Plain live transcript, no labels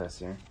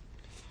Here.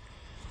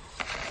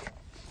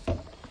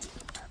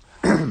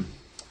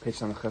 Page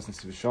Samach Chesed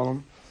Siv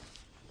Shalom.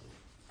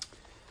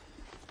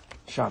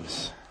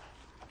 Shabbos.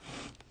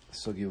 The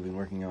sugi we've been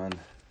working on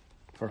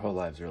for our whole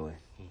lives, really.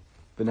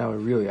 But now we're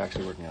really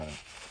actually working on it.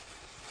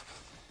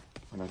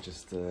 We're not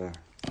just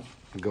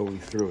going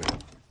through it.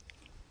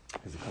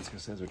 As the Kotzker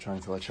says, we're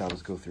trying to let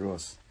Shabbos go through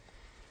us.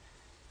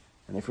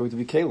 And therefore we have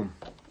to be Kalim.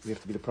 We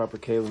have to be the proper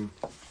Kalim.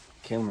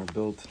 Kalim are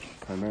built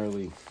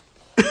primarily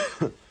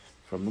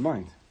from the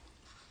mind.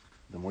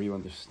 The more you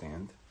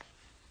understand,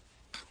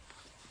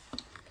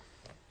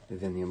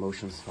 then the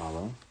emotions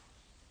follow,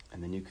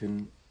 and then you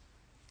can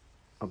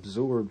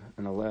absorb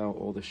and allow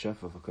all the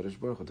Shefa of HaKadosh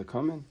Baruch Hu to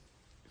come in.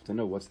 You have to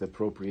know what's the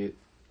appropriate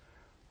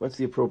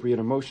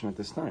emotion at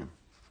this time.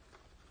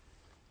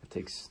 It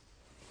takes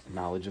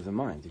knowledge of the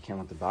mind. You can't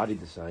let the body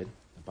decide.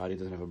 The body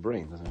doesn't have a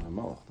brain, doesn't have a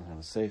malach, doesn't have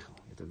a seichel.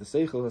 The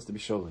seichel has to be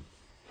sholid.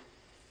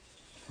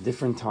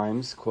 Different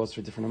times calls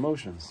for different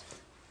emotions,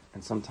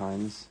 and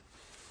sometimes,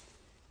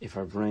 if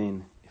our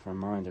brain, if our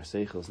mind, our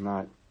seichel is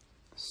not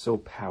so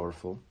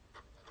powerful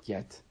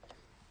yet,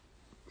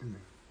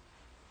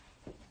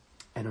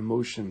 and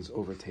emotions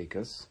overtake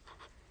us,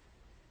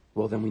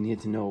 well, then we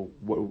need to know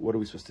what are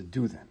we supposed to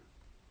do then.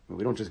 I mean,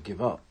 we don't just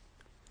give up.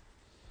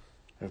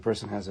 If a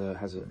person has a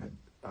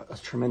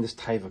tremendous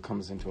taiva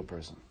comes into a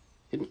person,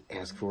 he didn't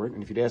ask for it,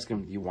 and if you'd ask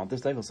him, do you want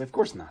this taiva? He'll say, of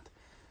course not.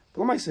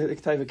 But Lamai said, the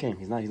taiva came.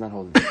 He's not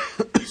holding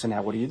it. So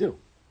now what do?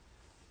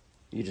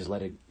 You just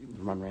let it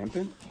run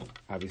rampant?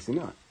 Obviously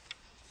not.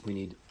 We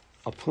need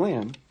a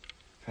plan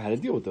for how to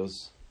deal with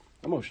those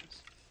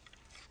emotions.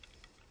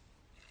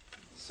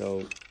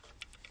 So,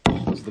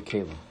 those are the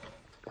kalim.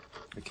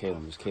 The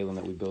kalim. There's kalim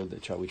that we build,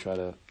 that we try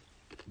to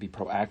be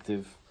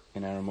proactive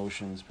in our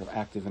emotions,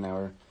 proactive in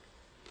our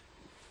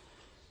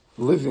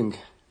living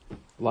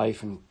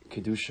life and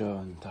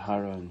kedusha and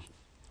tahara and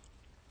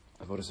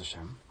avodas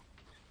Hashem.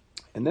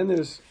 And then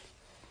there's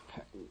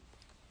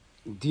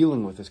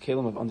dealing with this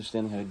kalim of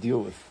understanding how to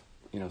deal with,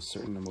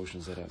 certain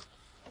emotions that have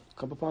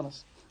come upon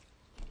us.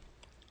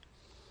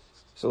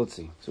 So let's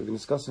see. So we've been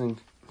discussing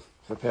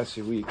for the past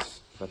few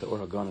weeks about the Or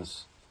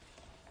HaGanos,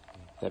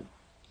 that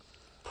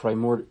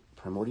primordial,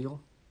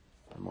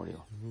 the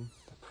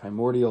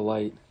primordial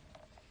light,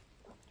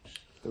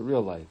 the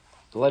real light,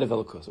 the light of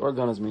Elokus. Or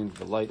HaGanos means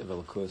the light of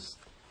Elokus.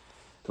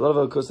 The light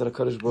of Elokus that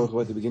HaKadosh Baruch Hu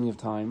at the beginning of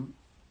time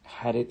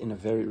had it in a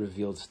very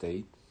revealed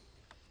state.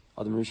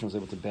 Adam Rishon was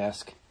able to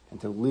bask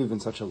and to live in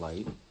such a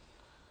light.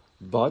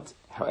 But,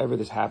 however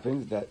this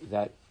happened,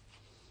 that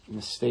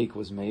mistake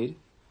was made,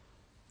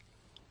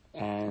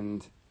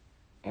 and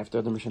after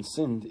Adam Rishon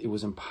sinned, it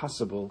was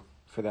impossible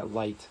for that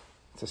light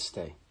to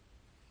stay.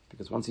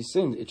 Because once he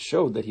sinned, it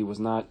showed that he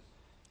wasn't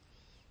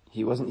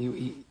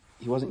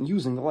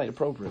using the light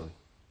appropriately.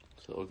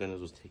 So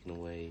Organos was taken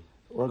away.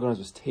 Organos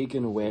was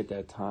taken away at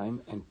that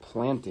time and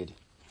planted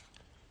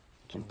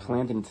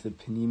into the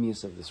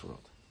panemius of this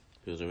world.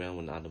 It was around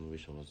when Adam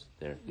Rishon was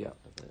there. Yeah.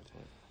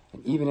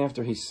 And even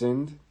after he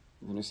sinned,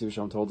 the Nasi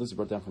Vishon told us, he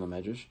brought down from the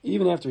Medrash,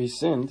 even after he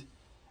sinned,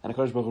 and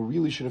HaKadosh Baruch Hu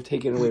really should have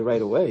taken it away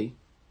right away,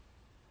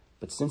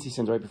 but since he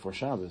sinned right before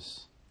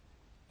Shabbos,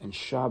 and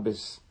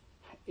Shabbos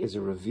is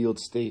a revealed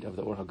state of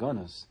the Or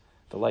HaGanos,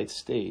 the light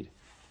stayed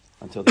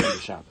until the end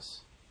of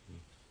Shabbos.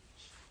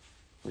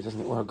 Which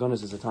doesn't, the Or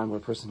HaGanos is a time where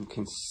a person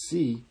can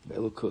see the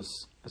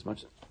Elokus as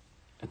much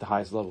at the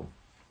highest level.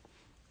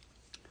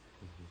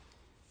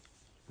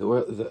 The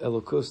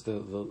Elokus,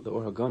 the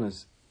Or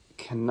HaGanos,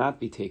 cannot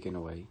be taken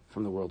away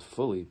from the world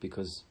fully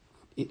because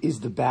it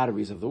is the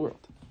batteries of the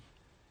world.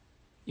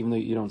 Even though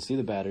you don't see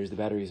the batteries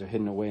are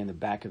hidden away in the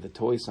back of the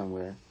toy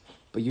somewhere,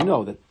 but you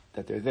know that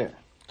they're there.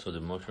 So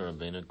did Moshe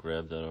Rabbeinu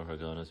grab that Or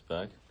HaGanos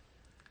back?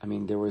 I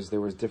mean, there was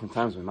different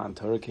times when Matan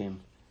Torah came.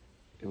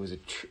 It was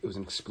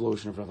an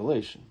explosion of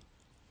revelation,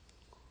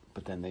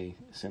 but then they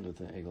sinned with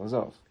the Egel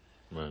Azov.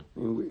 Right. I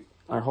mean,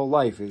 our whole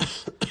life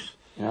is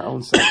in our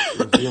own self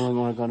revealing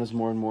Or HaGanos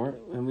more and more,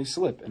 and we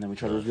slip, and then we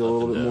try to reveal a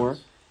little bit more,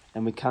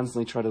 and we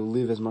constantly try to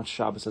live as much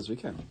Shabbos as we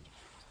can.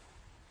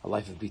 A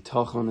life of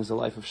bitachon is a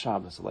life of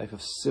Shabbos. A life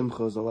of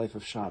simcha is a life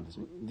of Shabbos.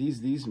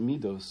 These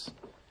midos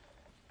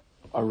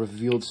are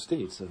revealed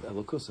states of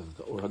Elokus, of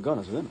the Or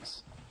HaGanos within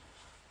us.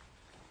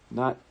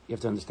 Not, you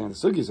have to understand the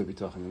sugyas of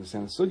bitachon,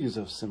 understand the sugyas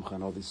of simcha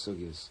and all these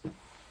sugyas.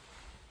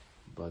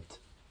 But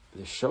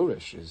the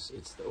shoresh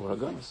it's the Or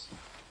HaGanos.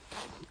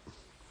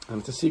 And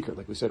it's a secret,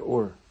 like we said,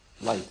 Or,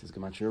 light, is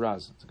Gematria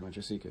Raz, it's a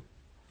Gematria secret.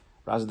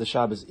 Raz of the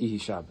Shabbos, Ihi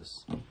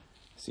Shabbos. The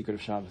secret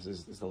of Shabbos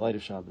is the light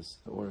of Shabbos,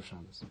 the Or of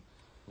Shabbos.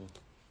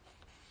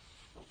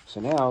 So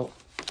now,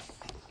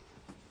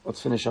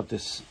 let's finish up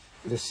this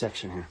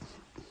section here.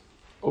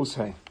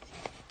 Osei.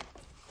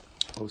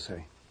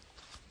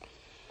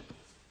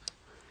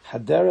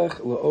 Haderech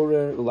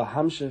le'orer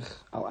lahamshich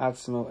al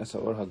atzmo es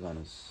ha'or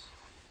haganos.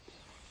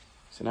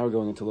 So now we're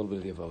going into a little bit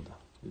of the avoda.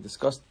 We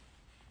discussed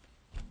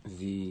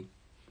the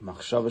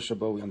machshava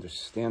shabo. We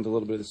understand a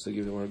little bit of the sugi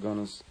of the Or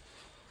HaGanos,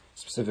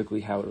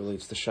 specifically how it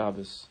relates to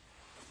Shabbos,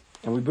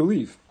 and we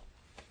believe.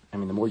 I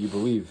mean, the more you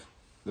believe,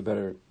 the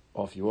better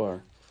off you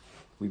are.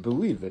 We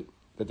believe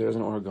that that there is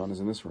an Oregon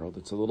in this world.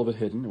 It's a little bit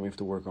hidden, and we have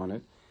to work on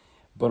it.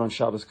 But on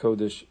Shabbos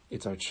Kodesh,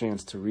 it's our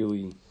chance to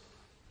really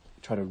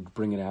try to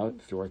bring it out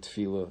through our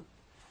tefillah,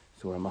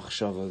 through our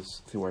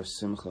machshavas, through our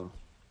simcha.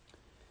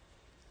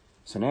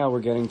 So now we're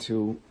getting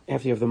to,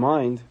 after you have the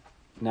mind,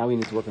 now we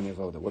need to work on the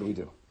avodah. What do we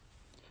do?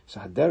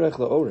 So haderech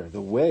la'orer,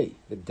 the way,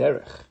 the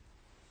derech,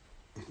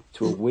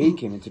 to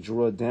awaken and to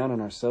draw down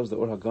on ourselves the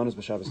Or HaGanos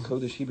b'Shabbos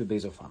Kodesh, he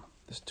bebezofanam.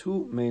 There's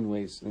two main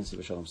ways the Nisi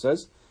B'Shalom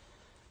says.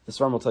 The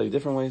Svarim will tell you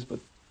different ways, but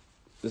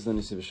this is the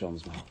Nisi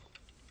B'Shalom's mahal.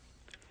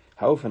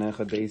 Ha'ofen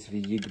echad beis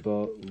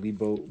v'yigba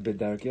libo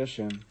b'darkei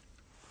Hashem.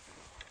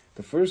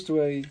 The first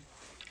way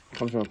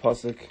comes from a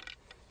pasuk,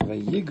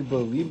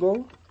 v'yigba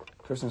libo,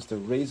 the person has to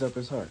raise up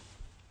his heart.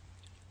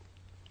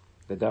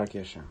 B'darkei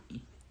Hashem.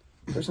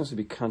 The person has to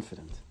be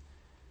confident,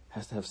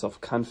 has to have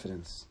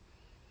self-confidence,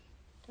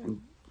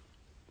 and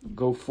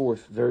go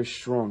forth very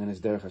strong in his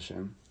derech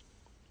Hashem.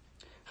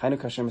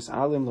 Chaynuk Hashem is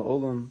alim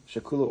la'olam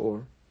shekula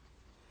or.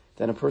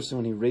 Then a person,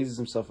 when he raises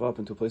himself up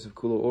into a place of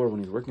kula or, when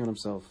he's working on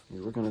himself,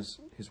 he's working on his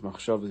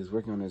machshavas, he's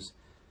working on his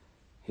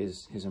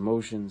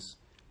emotions,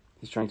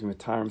 he's trying to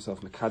matar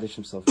himself, mekadesh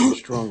himself in a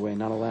strong way,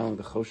 not allowing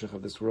the choshech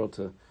of this world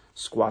to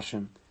squash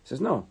him. He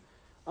says, no,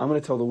 I'm going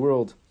to tell the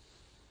world,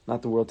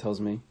 not the world tells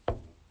me,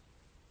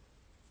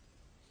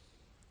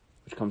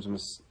 which comes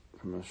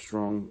from a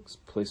strong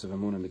place of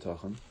emunah and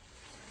bitachon.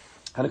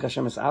 Chanuk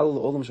Hashem es al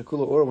olam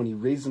shekula or, when he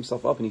raises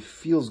himself up and he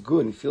feels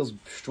good and he feels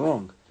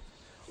strong.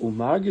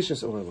 Umargish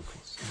es or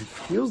lakus. He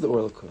feels the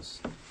or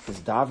lakus. His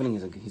davening,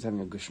 he's having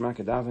a gushmak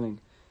of davening.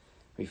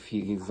 If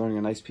he's learning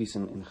a nice piece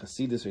in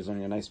Chassidus, or he's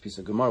learning a nice piece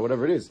of Gemara,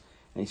 whatever it is,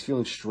 and he's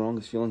feeling strong,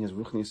 he's feeling his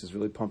ruchnius is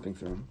really pumping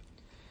through him.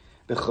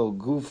 Bechol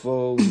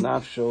gufo,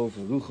 nafsho,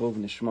 v'rucho,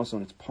 v'nishmaso,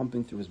 and it's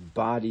pumping through his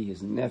body,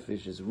 his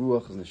nefesh, his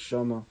ruach, his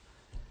neshama.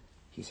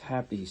 He's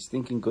happy, he's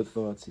thinking good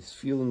thoughts, he's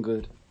feeling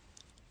good.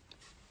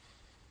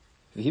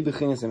 The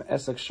pasuk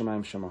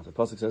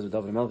says with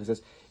David HaMelech, he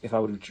says, if I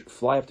would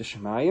fly up to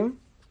Shemayim,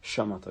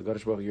 Shamata,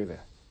 Gadosh Baruch Hu, you're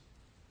there.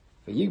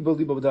 V'yigbal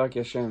libo b'darkei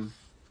Hashem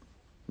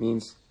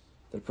means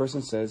that a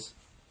person says,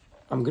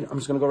 I'm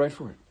just going to go right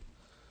for it.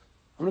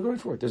 I'm going to go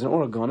right for it. There's an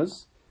Or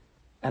HaGanos,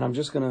 and I'm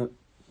just going to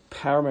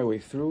power my way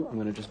through. I'm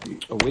going to just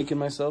awaken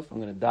myself.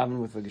 I'm going to daven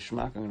with a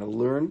geshmak. I'm going to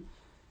learn,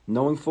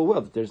 knowing full well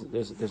that there's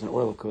an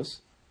Or Lakus,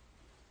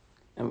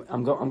 and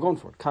I'm going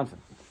for it,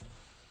 confident,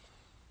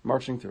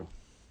 marching through.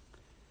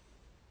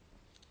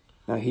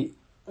 Now he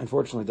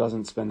unfortunately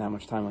doesn't spend that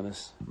much time on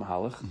this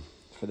mahalach.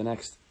 For the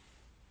next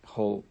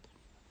whole,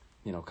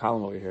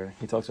 column over here,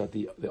 he talks about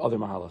the other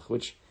mahalach,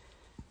 which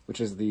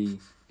is the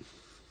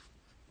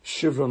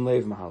Shivron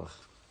Lev mahalach,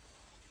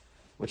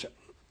 which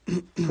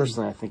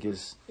personally I think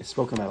is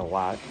spoken about a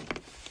lot.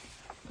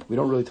 We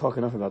don't really talk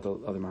enough about the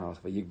other mahalach,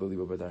 but Yigba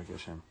Libo B'Darkei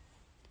Hashem.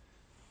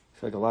 I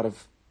feel like a lot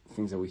of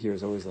things that we hear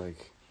is always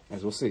like,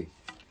 as we'll see,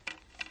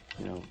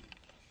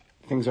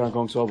 things aren't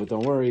going so well, but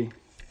don't worry,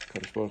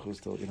 Kadosh Baruch Hu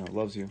still,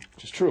 loves you,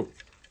 which is true.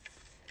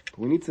 But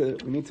we need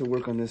to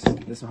work on this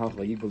mahalach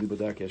like Yigba Libo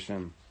B'Darkei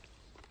Hashem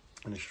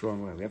in a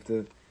strong way.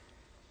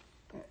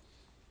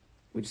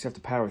 We just have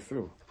to power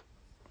through.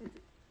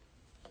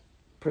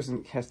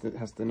 Person has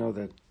to know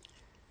that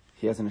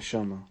he has an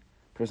neshama.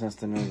 Person has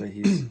to know that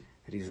he's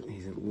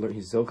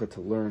zocha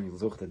to learn.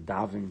 He's zocha to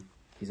daven.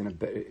 He's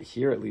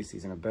here at least.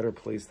 He's in a better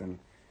place than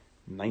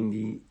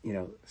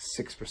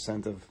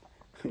 6% of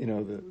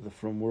the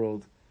from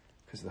world,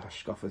 because of the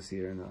hashkafas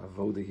here and the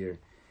avoda here.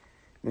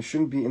 And it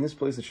shouldn't be in this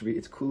place. It's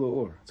kula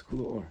or. It's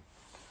kula or.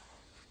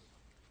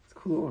 It's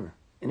kula or.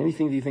 And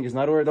anything that you think is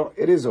not or,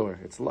 it is or.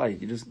 It's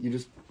light. You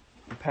just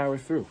power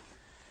through.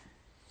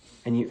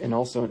 And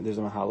also there's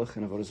a mahalach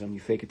and a avodah zarah. You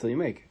fake it till you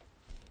make it,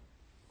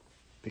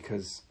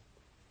 because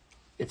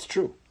it's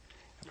true.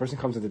 A person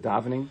comes into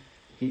davening.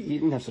 He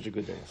didn't have such a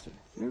good day yesterday.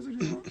 He was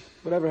like,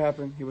 whatever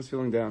happened, he was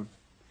feeling down.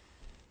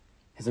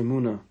 His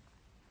emunah,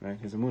 right?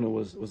 His emunah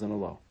was on a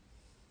low.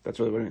 That's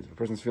really what it means. If a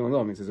person's feeling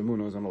low, it means his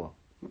emunah is on a low.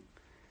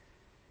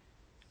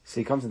 So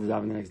he comes into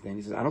davening the next day and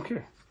he says, I don't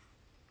care.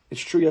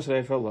 It's true yesterday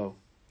I felt low.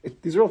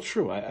 These are all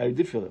true. I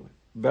did feel that way.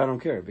 But I don't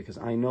care, because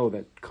I know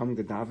that coming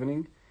to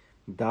davening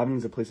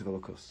is a place of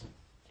elokus.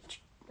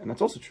 And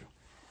that's also true.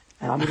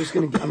 And I'm gonna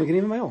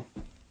give him my all.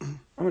 I'm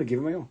gonna give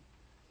him my all.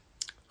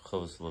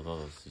 Chovos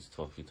Levavos,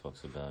 he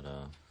talks about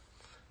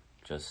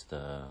just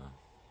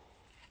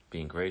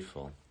being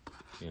grateful,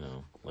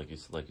 like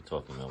you're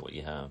talking about what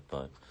you have,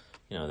 but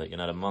that you're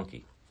not a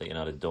monkey, that you're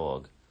not a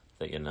dog,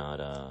 that you're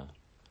not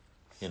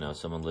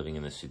someone living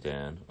in the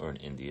Sudan or in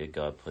India.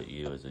 God put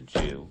you as a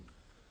Jew,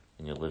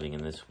 and you're living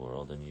in this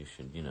world, and you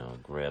should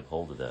grab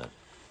hold of that.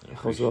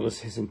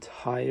 His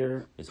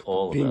entire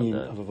all opinion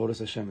about of Avodas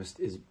Hashem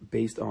is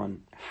based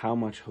on how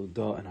much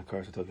Hodah and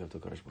Hakaras HaTov you have to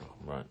Kadosh Baruch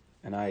Hu. Right.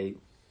 And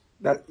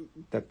that's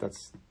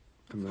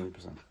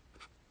 1,000,000%.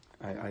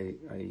 I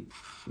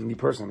me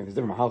personally, there's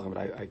different mahalchim,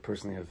 but I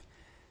personally have,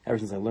 ever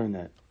since I learned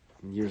that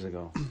years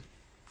ago,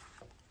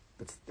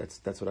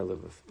 that's what I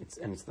live with. It's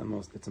the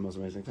most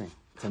amazing thing.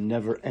 It's a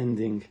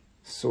never-ending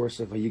source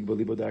of Vayigba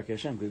Libo B'Darkei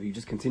Hashem, because if you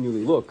just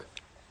continually look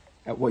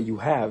at what you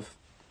have,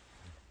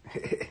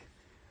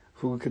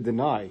 who could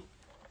deny?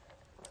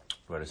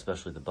 Right,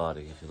 especially the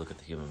body. If you look at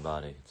the human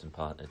body, it's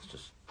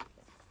just,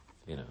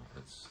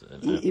 it's...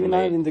 Even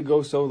not even to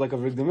go so like a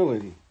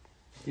victimility.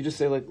 You just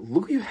say like,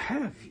 look what you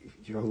have.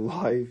 You're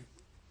alive.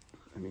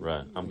 I mean,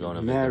 right, I'm going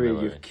to married,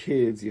 victimility. you have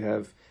kids, you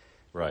have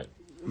right.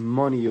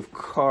 money, you have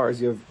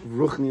cars, you have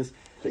ruchnias.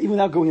 Even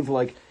without going into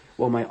like,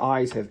 well, my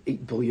eyes have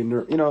 8 billion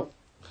nerves.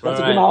 That's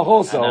a good mahal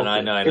also.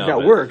 I know, if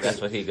that works. That's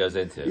what he goes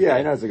into. Yeah,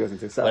 I know that's what it goes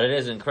into. So, but it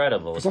is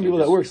incredible. For some people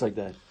that works like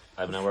that.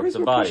 I mean, I work with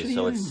the body,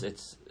 so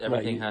it's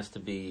everything has to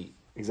be...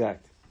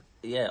 Exact.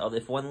 Yeah,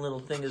 if one little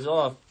thing is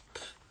off...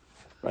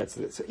 Right,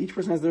 so each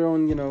person has their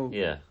own,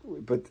 Yeah.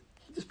 But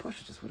he just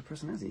pushes just what a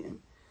person has.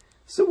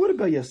 So what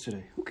about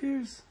yesterday? Who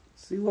cares?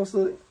 So you lost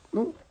the...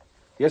 No.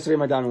 Yesterday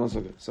my diamond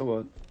wasn't so good. So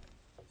what?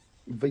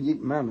 But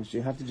mamish,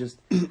 you have to just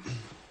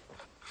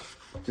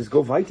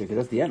go weiter, because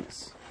that's the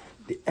emes.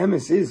 The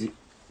emes is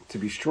to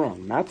be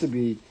strong, not to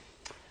be,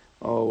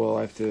 oh, well,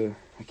 I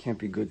can't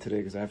be good today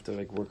because I have to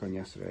work on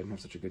yesterday. I didn't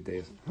have such a good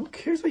day. Who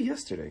cares about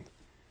yesterday?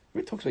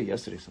 Everybody talks about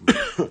yesterday so much.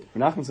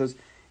 Menachem says,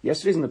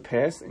 yesterday's in the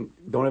past and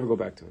don't ever go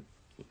back to it.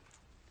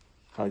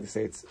 I like to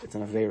say it's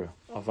an avera,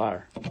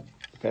 avar. The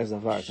past is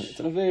avar. It's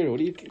an avera. What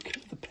do you care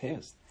about the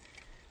past?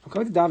 I'm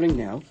coming to davening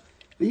now.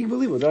 The yig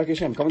believe with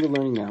Hashem. I'm coming to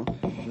learning now.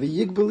 The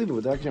yig believe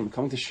with Hashem. I'm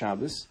coming to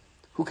Shabbos.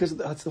 Who cares?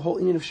 That's the whole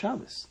Indian of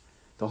Shabbos.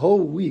 The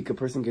whole week a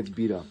person gets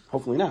beat up.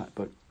 Hopefully not,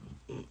 but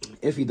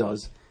if he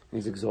does, and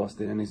he's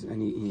exhausted and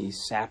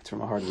he's sapped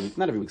from a hard week.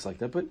 Not every week's like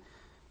that, but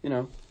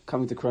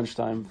coming to crunch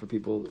time for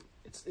people,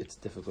 it's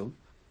difficult.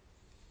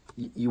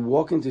 You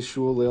walk into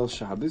Shul Leil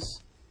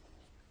Shabbos,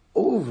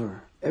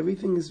 over.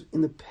 Everything is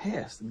in the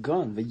past,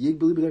 gone. V'yig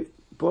b'li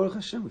Baruch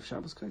Hashem with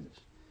Shabbos Kodesh.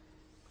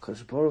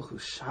 Kodesh Baruch Hu,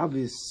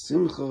 Shabbos,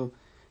 Simcha,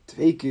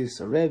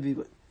 Tveikis, a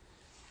Rebbe.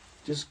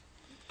 Just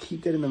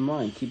keep that in the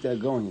mind. Keep that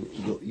going.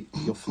 And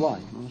you'll fly.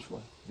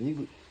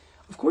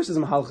 Of course, there's a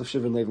Mahalach of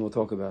Shiva and Levin we'll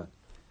talk about.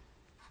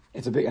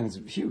 It's a big, and it's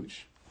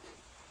huge.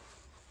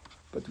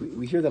 But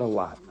we hear that a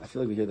lot. I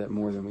feel like we hear that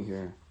more than we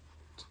hear.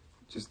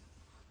 Just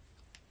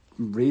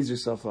raise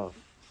yourself up,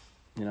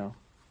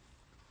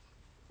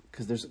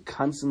 because there's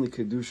constantly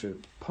kedusha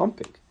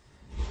pumping.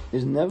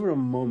 There's never a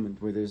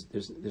moment where the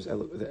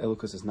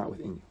elokus is not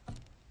within you.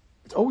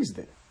 It's always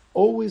there,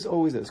 always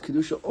there. There's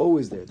kedusha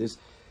always there. There's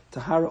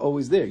tahara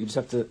always there. You just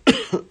have to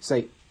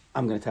say,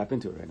 "I'm going to tap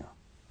into it right now."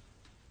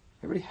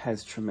 Everybody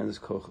has tremendous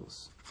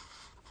kochos.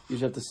 You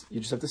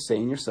just have to say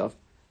in yourself,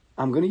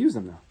 "I'm going to use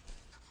them now.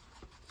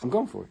 I'm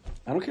going for it.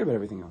 I don't care about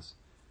everything else."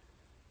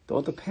 Don't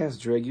let the past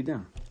drag you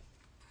down.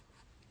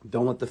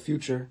 Don't let the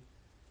future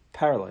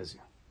paralyze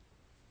you.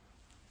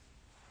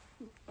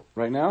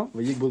 Right now,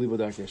 v'yig b'li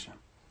b'darkei Hashem.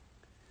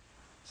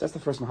 So that's the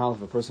first mahal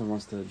if a person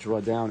wants to draw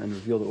down and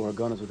reveal the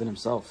organos within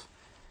himself.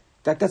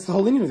 That's the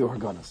whole inyan of the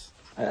organos.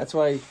 That's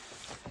why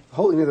the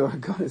whole inyan of the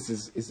organos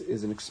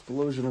is an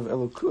explosion of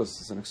elokus.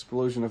 It's an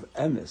explosion of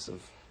emes,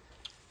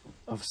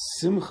 of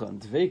simcha and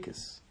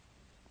dveikus.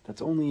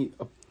 That's only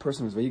a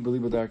person who's v'yig b'li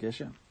b'darkei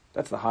Hashem.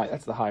 That's the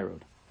high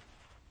road.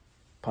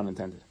 Pun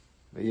intended.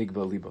 V'yig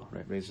b'li bo,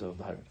 right? Raise the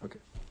high road. Okay.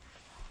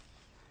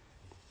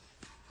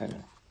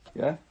 Anyway.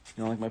 Yeah?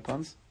 You don't like my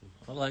puns?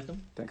 I like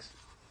them. Thanks.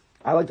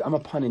 I'm a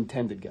pun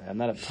intended guy. I'm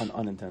not a pun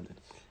unintended.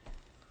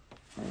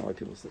 I don't know why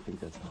people think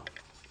that's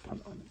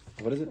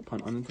what is it? A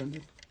pun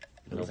unintended?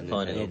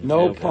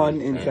 No pun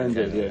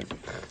intended, yeah.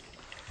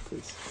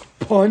 Please.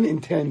 Pun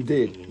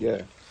intended,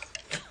 yeah.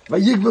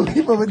 V'yig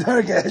b'li bo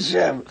b'darkei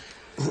Hashem.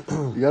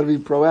 You gotta be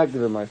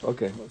proactive in life.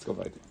 Okay, let's go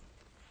back.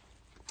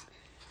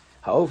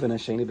 Ha'ofen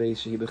ha'sheni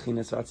beis shehi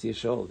b'chinas atzi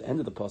yishol. The end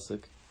of the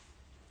pasuk.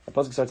 The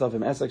pasuk starts off,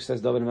 Esek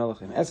says David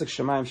Melechim. Esek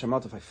Shemayim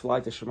Shamat, if I fly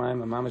to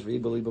Shemayim, Mamash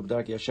v'yig b'li bo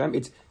b'darkei Hashem,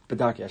 it's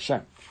b'darkei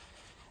Hashem.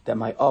 That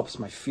my ups,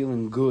 my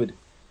feeling good.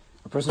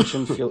 A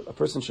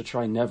person should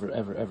try never,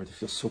 ever, ever to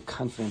feel so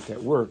confident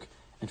at work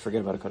and forget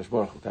about a Kadosh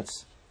Baruch Hu.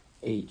 That's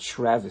a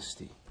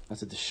travesty.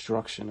 That's a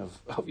destruction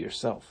of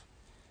yourself.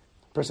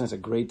 A person has a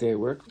great day at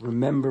work,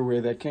 remember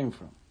where that came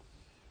from.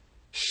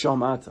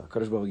 Shamata,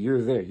 Kadosh Baruch Hu,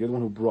 you're there. You're the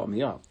one who brought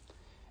me up.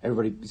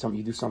 Everybody,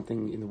 you do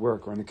something in the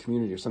work or in the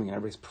community or something, and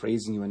everybody's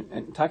praising you,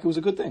 and Taki was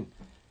a good thing.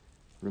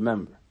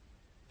 Remember,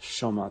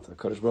 Shamata,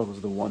 Kadosh Baruch Hu was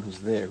the one who's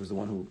there, who's the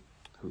one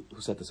who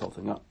set this whole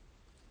thing up.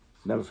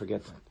 Never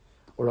forget that.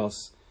 Or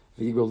else,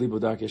 V'yigo libo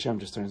darkei Hashem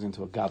just turns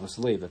into a gavus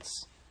lev.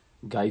 That's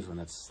gaivun.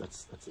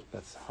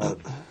 That's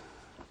hard.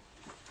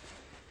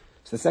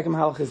 So the second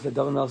halach is that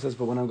David Melech says,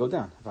 but when I go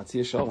down, if I see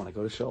a shol, when I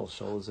go to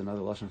shol is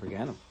another lashon for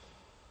Gehenna.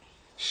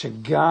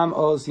 Shagam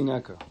oz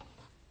hineka.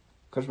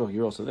 Kadosh Baruch Hu,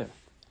 you're also there.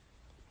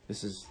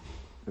 This is,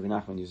 Rabbi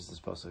Nachman uses this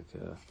pasuk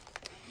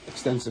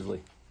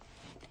extensively,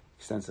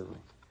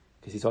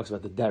 because he talks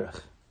about the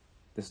derech.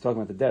 This is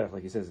talking about the derech,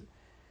 like he says,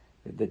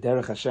 the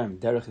derech Hashem.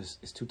 Derech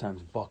is 2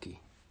 times baki.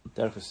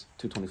 Derech is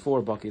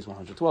 224. Baki is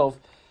 112.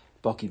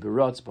 Baki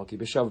berutz, baki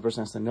b'shav. A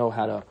person has to know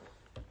how to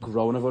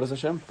grow in avodas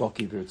Hashem.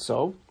 Baki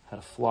berutzo, how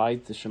to fly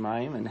to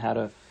Shemayim, and how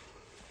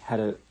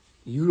to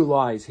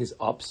utilize his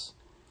ups,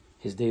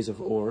 his days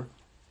of or.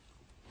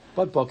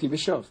 But baki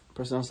b'shav. A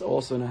person has to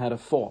also know how to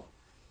fall.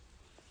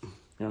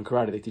 In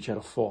karate, they teach you how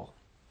to fall.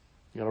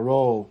 You gotta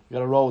roll. You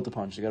gotta roll with the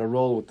punch. You gotta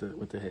roll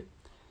with the hit.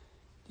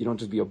 You don't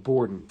just be a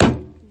board and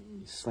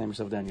you slam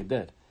yourself down, you're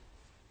dead.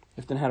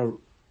 You have to know how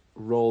to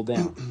roll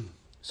down.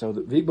 So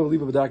the Vigba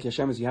Liba B'Darkei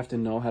Hashem is you have to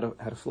know how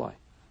to fly.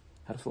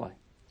 How to fly.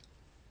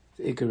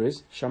 The Iker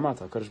is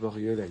Shamata, Kadosh Baruch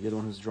Hu, you're there. You're the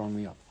one who's drawing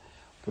me up.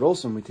 But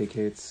also when we take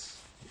hits,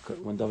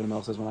 when David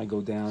Melch says when I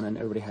go down and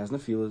everybody has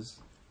nefilas,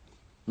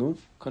 no,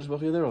 Kadosh Baruch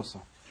Hu, you're there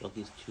also.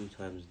 Balki's 2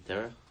 times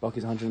derech.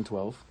 Balki's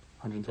 112.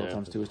 112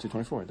 times 2 is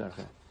 224.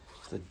 Derech.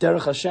 So the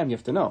Derech Hashem you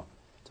have to know.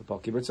 It's a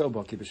Balki B'Tzo,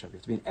 Balki B'Shav. You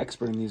have to be an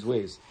expert in these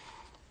ways.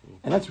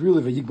 And that's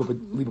really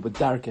V'yigba Liba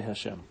B'Darkei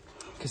Hashem.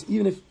 Because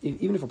even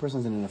if a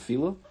person's in an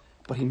nefila,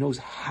 but he knows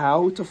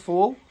how to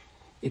fall,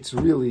 it's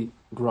really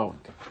growing.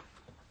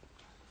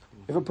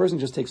 If a person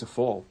just takes a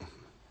fall,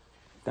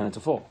 then it's a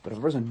fall. But if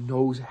a person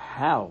knows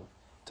how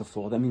to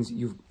fall, that means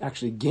you've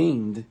actually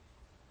gained,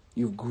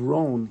 you've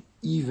grown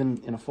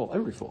even in a fall.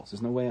 Everybody falls.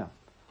 There's no way out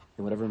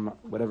in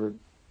whatever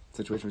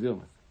situation we're dealing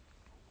with.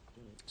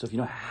 So if you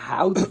know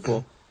how to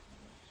fall,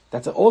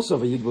 that's also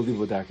V'yigba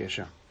Liba B'Darkei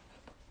Hashem.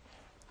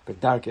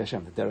 B'Darkei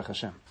Hashem, the Derech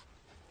Hashem.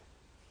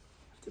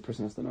 The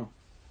person has to know.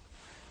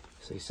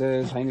 So he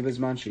says, "Hayni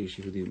bezman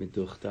sheishi hudi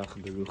meduchtach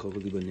berucho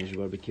v'liba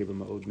nishvar b'kirba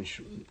ma'od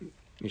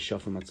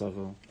mishafim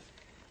matzavo."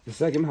 The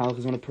second halach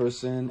is when a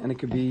person, and it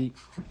could be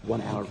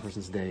 1 hour of a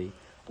person's day,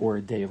 or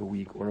a day of a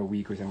week, or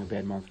he's having a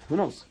bad month. Who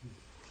knows?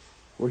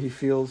 Where he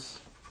feels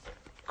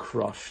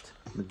crushed,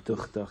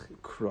 meduchtach,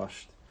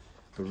 crushed,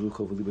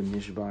 berucho v'liba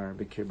nishvar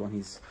b'kirba.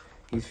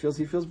 He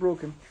feels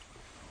broken.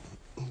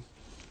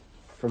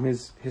 From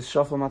his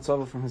shafal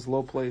matzava, from his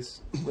low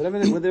place, whatever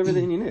the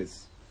Indian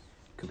is.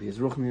 Could be his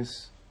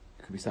ruchnius,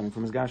 could be something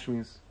from his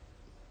gashmius.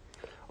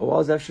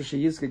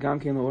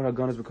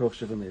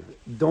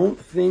 Don't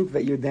think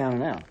that you're down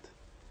and out.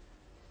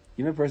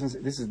 Even a person,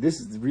 this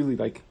is really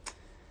like,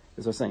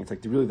 as I was saying, it's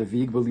like really the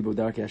V'yigba Liba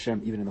B'Darkei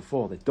Hashem, even in the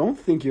fall. That don't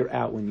think you're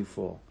out when you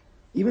fall.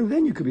 Even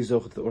then you could be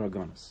zochet to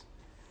oragonis.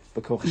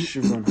 B'koch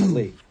shivron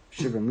halev,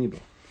 shivron libo.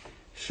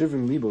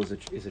 Shivron libo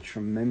is a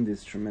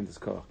tremendous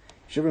koch.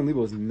 Shivron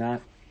libo is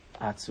not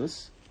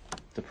atzus,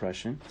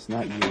 depression. It's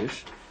not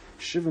Yiddish.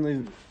 Shivron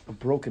libo, a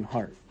broken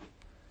heart.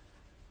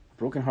 A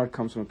broken heart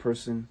comes from a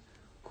person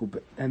who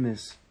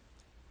be'emes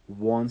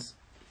wants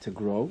to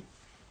grow,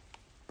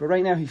 but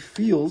right now he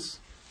feels,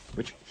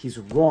 which he's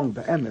wrong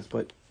be'emes,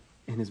 but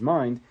in his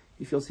mind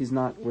he feels he's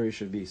not where he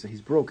should be. So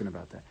he's broken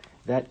about that.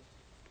 That,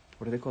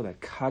 what do they call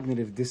that?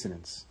 Cognitive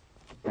dissonance.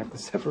 That the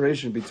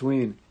separation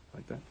between,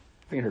 like that.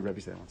 I think I heard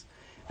Rebbe say that once.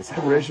 The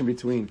separation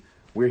between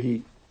where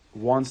he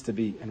wants to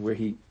be and where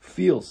he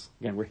feels.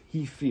 Again, where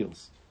he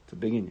feels. It's a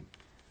big Indian.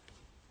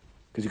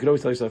 Because you could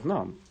always tell yourself,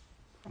 no,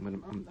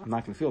 I'm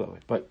not going to feel that way.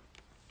 But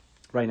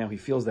right now he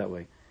feels that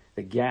way.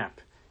 The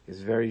gap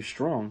is very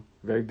strong,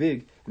 very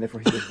big, and therefore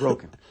he feels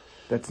broken.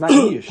 That's not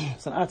Yish.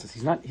 It's not Atzis.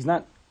 He's not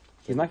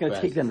going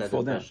to take that and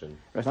fall down. Right,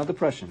 it's not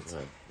depression.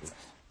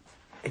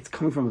 It's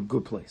coming from a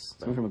good place.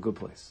 It's coming from a good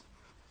place.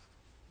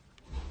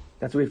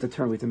 That's what we have to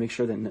turn. We have to make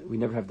sure that we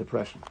never have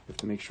depression. We have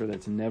to make sure that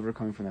it's never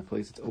coming from that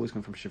place. It's always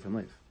coming from Shifrin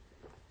Lev.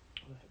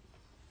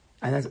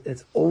 And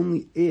that's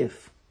only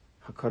if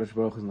HaKadosh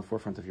Baruch Hu is in the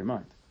forefront of your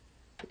mind.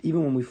 But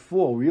even when we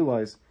fall, we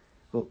realize,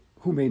 well,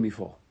 who made me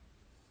fall?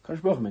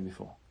 HaKadosh Baruch Hu made me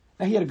fall.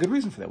 Now, he had a good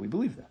reason for that. We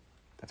believe that.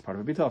 That's part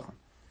of a bitachon.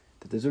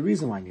 That there's a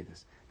reason why I need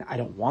this. Now, I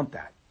don't want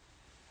that.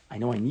 I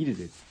know I needed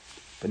it.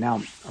 But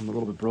now I'm a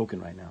little bit broken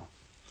right now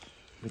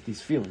with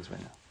these feelings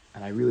right now.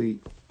 And I really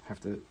have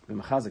to be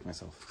mechazik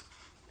myself.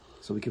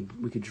 So we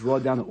could draw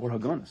down the Or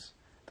Hagonos,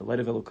 the light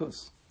of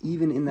Elokus,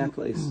 even in that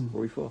place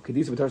where we fall.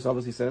 Kedisa B'Tar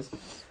obviously says,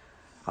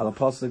 Ala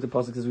Pasuk, the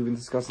Pasuk says we've been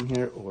discussing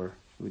here, or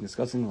we've been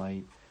discussing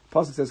light.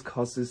 Pasuk says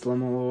Kasis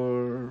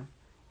Lamor,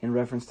 in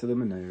reference to the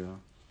menorah,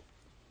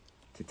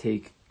 to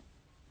take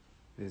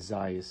the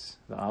zayis,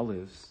 the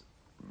olives.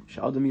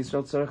 Sha'adam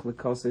Yisrael tzarech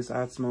l'kasis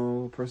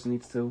atzmo, a person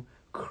needs to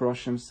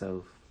crush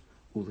himself,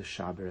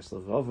 u'l'shaber es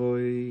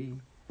levavoi,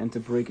 and to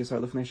break his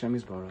heart l'fnei Shem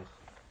Yisbarach.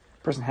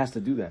 A person has to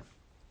do that,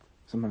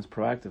 sometimes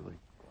proactively,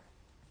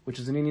 which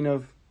is an Indian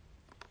of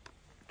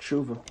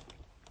tshuva.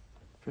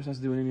 A person has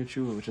to do an Indian of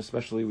tshuva, which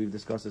especially we've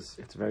discussed,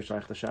 it's very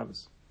shaykh to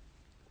Shabbos.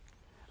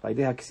 How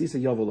do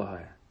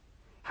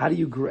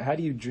you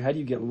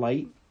get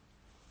light?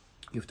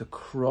 You have to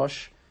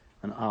crush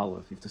an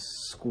olive. You have to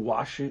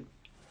squash it,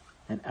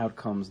 and out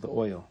comes the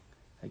oil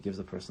that gives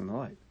the person the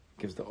light,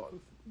 gives the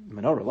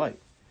menorah light.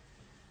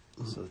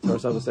 So the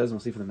Torah says, and we'll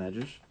see from the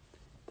Medrash,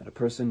 that a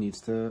person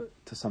needs to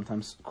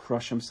sometimes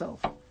crush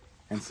himself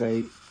and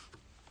say,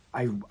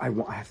 I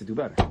have to do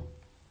better.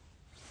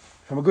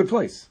 From a good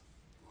place.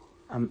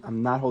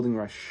 I'm not holding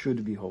where I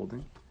should be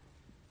holding,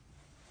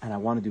 and I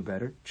want to do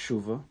better.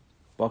 Tshuva,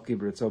 Baki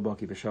B'Ritzo,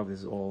 Baki B'Shav, this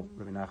is all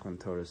Rabbi Nachman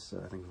Torah's,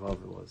 I think Vav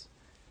it was.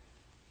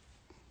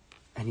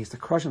 And he has to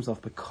crush himself,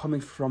 but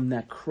coming from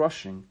that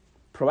crushing,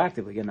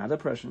 proactively, again, not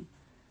depression,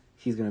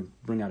 he's going to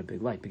bring out a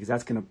big light, because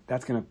that's going to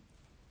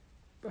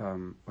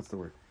what's the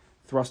word?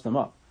 Thrust him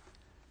up.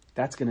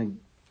 That's going to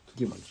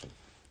give him,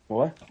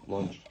 what?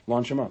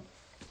 Launch him up.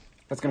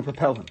 That's going to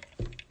propel him.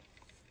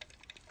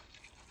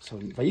 So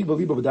Vayigba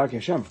Libo B'Darkei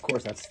Hashem, of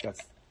course, that's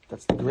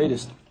the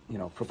greatest,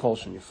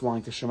 propulsion. You're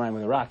flying to Shemayim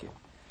with a rocket.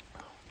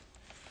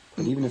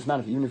 But even if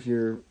not, even if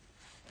you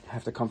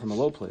have to come from a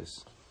low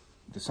place,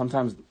 there's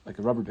sometimes like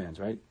the rubber bands,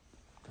 right?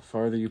 The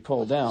farther you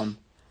pull down,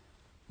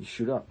 you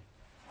shoot up.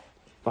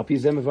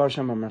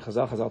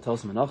 Chazal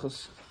tells him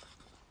menachos.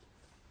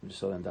 We just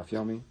saw that in Daf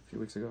Yomi a few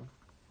weeks ago.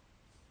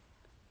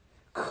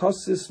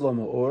 Kosis lo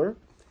ma'or,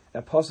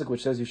 that pasuk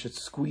which says you should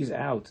squeeze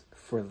out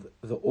for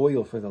the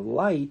oil for the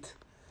light,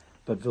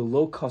 but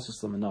velo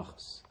kosis lo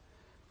menachos.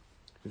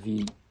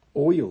 The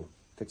oil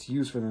that's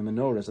used for the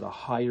menorah is at a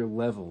higher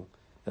level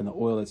than the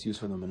oil that's used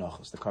for the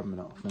menachos, the carbon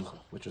mincha,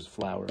 which is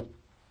flour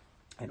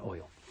and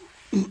oil.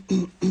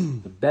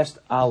 The best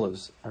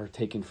olives are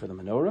taken for the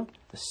menorah.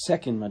 The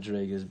second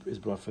madreg is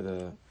brought for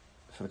the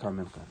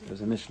carbon mincha.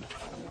 There's a mishnah.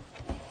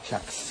 The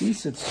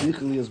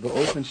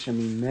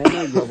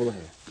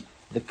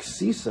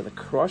ksisa, the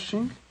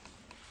crushing,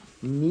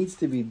 needs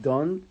to be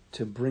done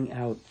to bring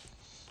out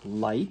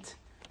light,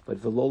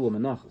 but v'lo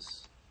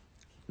menachos,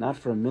 not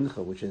for a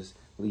mincha, which is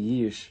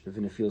liyish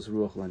v'nefils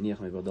ruach laniach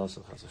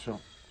me'badasel chas v'shom.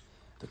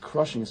 The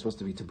crushing is supposed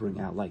to be to bring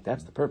out light.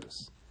 That's the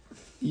purpose.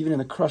 Even in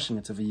the crushing,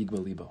 it's a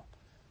v'yigba libo,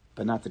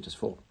 but not to just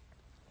fall.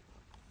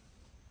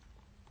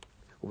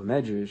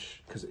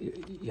 Medrash, because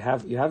you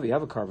have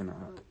a carbon.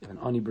 If an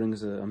ani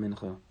brings a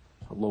mincha,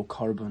 a low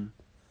carbon,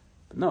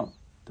 but no,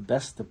 the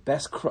best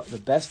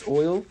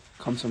oil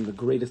comes from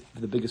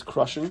the biggest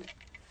crushing,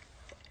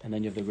 and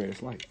then you have the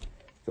greatest light,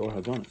 the or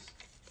hagonis.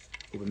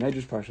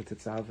 Medrash parsha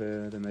Tetzav,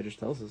 the Medrash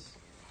tells us,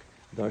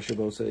 darsha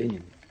bosa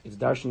inyan. It's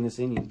darshan this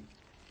inyan.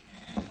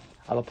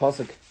 Ala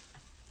pasuk.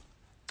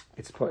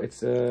 It's in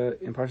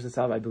parsha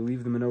Tetzav. I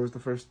believe the menorah is the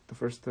first.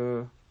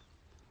 The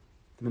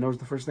menorah is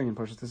the first thing in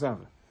parsha Tetzav.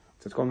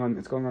 So it's going on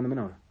the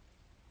menorah.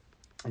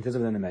 It says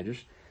over there in the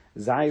Medrash,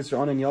 Zayis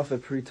Ronan Yofa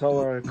Pri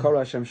Torah Kora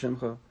Hashem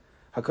Shimcha.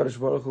 HaKadosh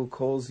Baruch Hu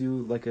calls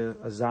you like a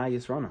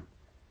Zayis Ronan,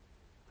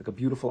 like a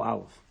beautiful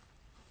olive.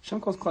 Hashem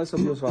calls Klai Yisrael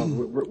beautiful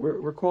olive.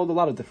 We're called a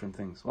lot of different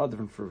things, a lot of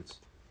different fruits.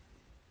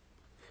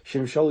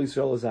 Shem Shol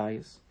Yisrael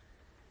Zayis.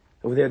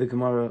 Over there, the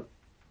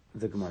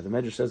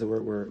Medrash says that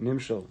we're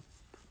Nimshol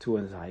to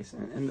a Zayis,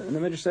 and the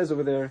Medrash says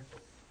over there,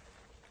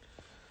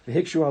 the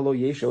Hikshu Halo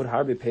Yeshod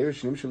Harbe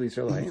Perish Nimshol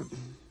Yisrael Hayim.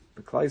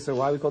 The Klai Yisrael,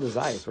 why are we called the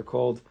Zayis? We're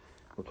called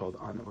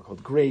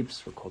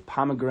grapes. We're called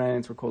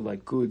pomegranates. We're called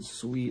like good,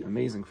 sweet,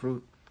 amazing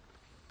fruit.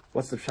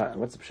 What's the pshat?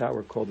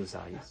 We're called the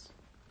Zayis.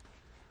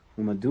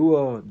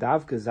 Umadua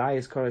davka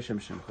Zayis karashem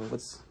shimcha.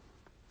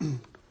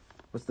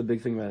 What's the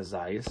big thing about a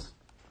Zayis?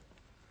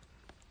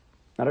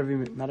 Not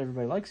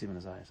everybody likes even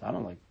a Zayis. I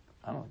don't like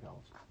olives.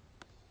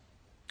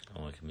 I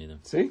don't like them either.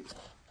 See.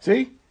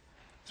 So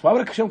why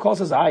would Hashem call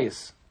us a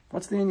Zayis?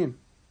 What's the Indian?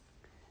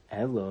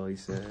 Hello, he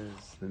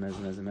says the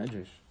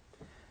Medrash.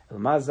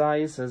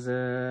 Elmazai says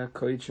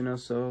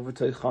koichinoso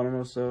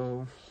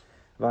v'toichanoso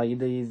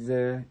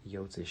v'ayidei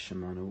yotze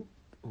shemanu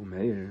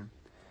umeir.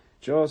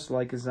 Just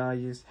like a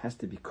zayis has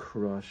to be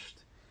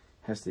crushed,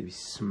 has to be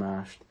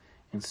smashed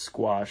and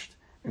squashed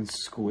and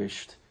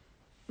squished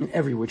in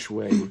every which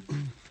way.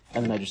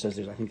 And the Medrash says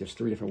I think there's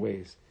 3 different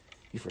ways.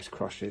 You first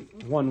crush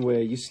it one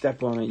way, you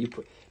step on it,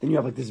 then you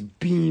have like this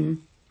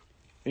beam.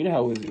 You know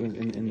how it was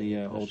in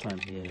the old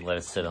times. Yeah, you let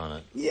it sit on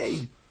it. Yeah,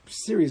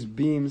 serious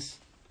beams.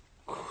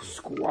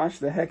 Squash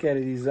the heck out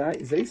of these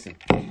zaysim.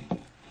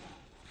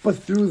 But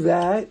through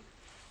that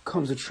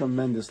comes a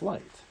tremendous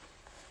light.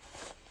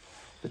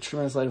 The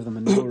tremendous light of the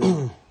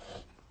menorah.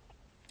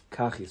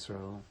 Kach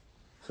Yisrael.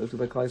 So to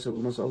by Klai Yisrael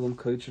umas olam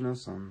koichin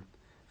asan.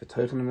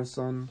 V'toichen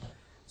asan.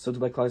 So to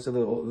by Klai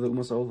Yisrael the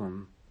umas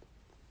olam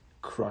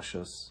crush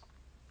us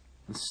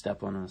and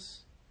step on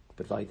us.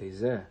 But vayitei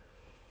zeh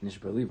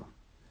nishbar liba.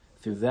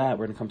 Through that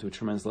we're going to come to a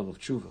tremendous level of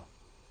tshuva.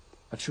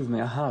 A tshuva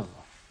me'ahava.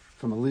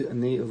 From a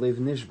leiv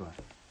nishbar,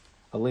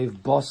 a leiv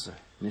bosser.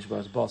 Nishbar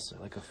is bosser,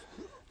 like a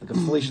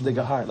flesh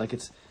digahar. Like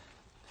it's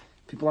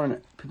people are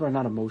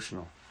not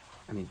emotional.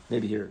 I mean,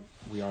 maybe here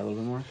we are a little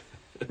bit more,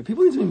 but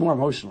people need to be more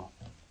emotional.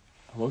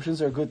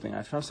 Emotions are a good thing.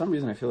 For some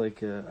reason I feel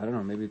like I don't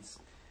know. Maybe it's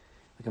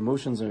like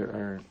emotions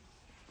are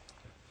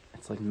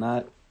it's like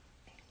not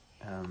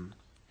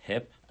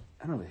hip.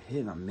 I don't know,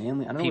 hip, not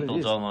manly. I don't know. People what it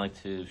is. don't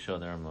like to show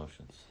their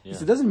emotions. Yeah.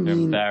 So it doesn't They're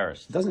mean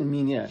embarrassed. It doesn't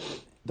mean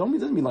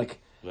doesn't mean like.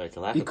 Right,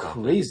 be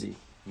crazy.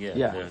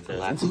 Yeah.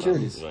 They're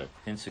insecurities. Right.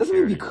 Doesn't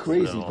mean be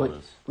crazy, but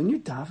when you're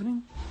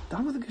davening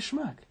with a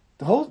geschmack.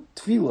 The whole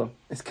tefillah,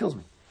 it kills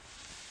me.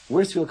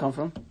 Where's tefillah come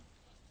from?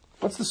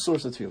 What's the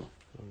source of tefillah?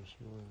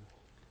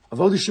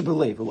 Avodah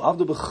shebelev,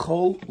 u'avdu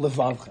b'chol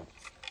levavchem.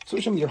 So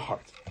Hashem, your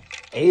heart.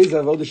 Eiz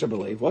avodah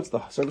shebelev. What's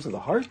the service of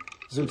the heart?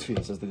 Zu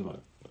tefillah, says the Gemara.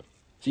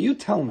 So you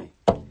tell me,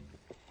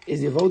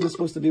 is the avodah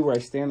supposed to be where I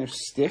stand there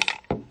stiff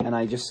and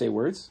I just say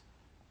words?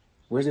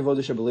 Where's the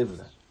avodah shebelev of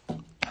that?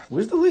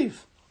 Where's the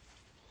leaf?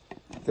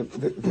 The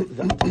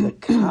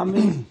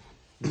common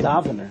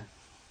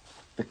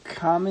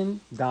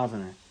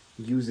davener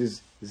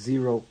uses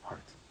zero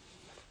heart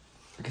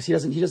because he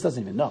just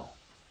doesn't even know.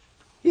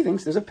 He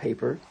thinks there's a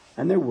paper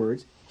and there are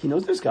words. He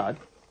knows there's God,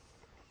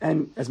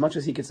 and as much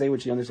as he could say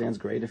which he understands,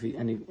 great.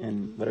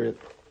 And whatever,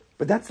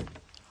 But that's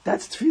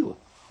tefillah.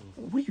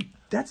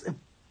 That's a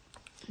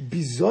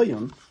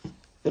bizoyon.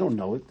 They don't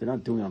know it. They're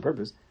not doing it on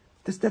purpose.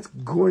 That's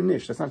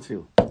gornish. That's not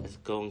tefillah. It's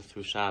going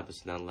through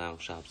Shabbos, not allowing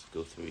Shabbos to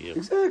go through you.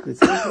 Exactly.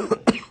 It's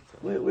like,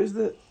 where's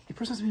the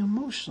person has to be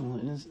emotional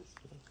in his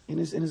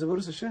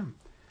avodas Hashem.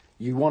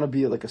 You want to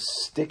be like a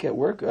stick at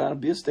work?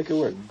 Be a stick at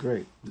work.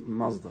 Great.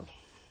 Mazel tov.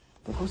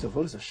 But who's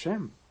avodas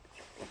Hashem?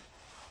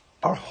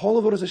 Our whole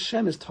avodas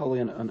Hashem is totally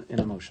in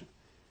emotion.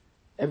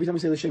 Every time we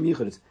say L'Shem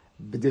Yichud, it's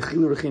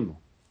b'dechilu rechimu.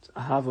 It's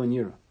ahava and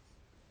yira.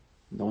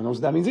 No one knows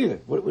what that means either.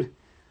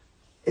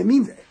 It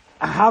means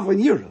ahava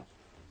and yira.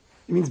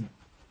 It means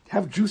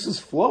have juices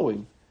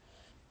flowing,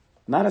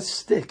 not a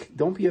stick.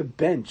 Don't be a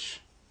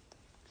bench.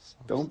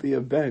 Don't be a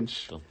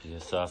bench. Don't be a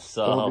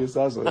safsal. Don't be a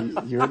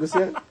safsal. You heard this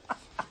yet?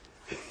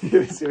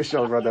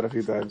 Michelle brought that a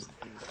few times.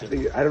 I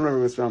don't remember who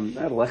it was from.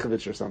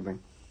 Lechovich or something.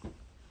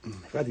 I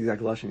forgot the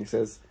exact lashon. He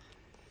says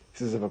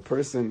if a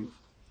person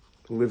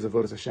who lives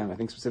avodas Hashem, I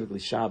think specifically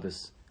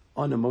Shabbos,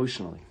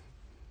 unemotionally,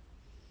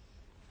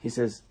 he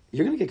says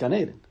you're going to get Gan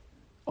Eden.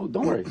 Oh,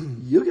 don't worry,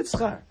 you'll get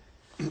schar,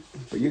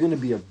 but you're going to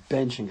be a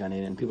bench in Gan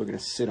Eden, and people are going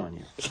to sit on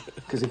you.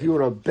 Because if you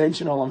were a bench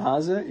in Olam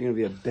Hazeh, you're going to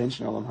be a bench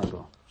in Olam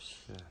Haba.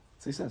 That's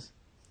what he says.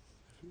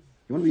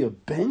 You want to be a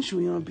bench, or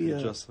you want to be a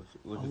just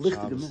look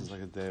at Shabbos as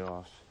like a day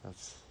off.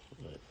 That's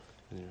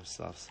in your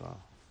soft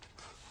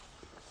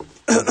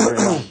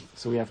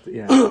So we have to.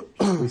 Yeah,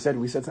 we said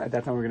at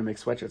that time we're going to make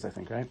sweatshirts. I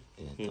think, right?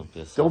 Yeah,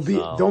 don't be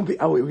a Don't be.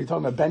 Oh, wait, we're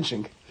talking about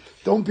benching.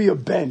 Don't be a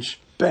bench,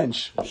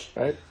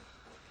 right?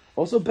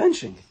 Also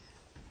benching.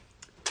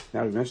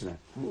 Now we mentioned that.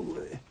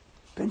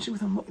 Benching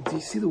with do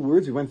you see the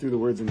words? We went through the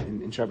words in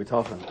Shabbat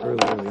Talchan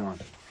early on.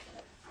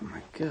 Oh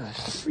my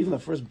gosh. Even the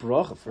first three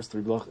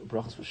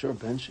brachas for sure,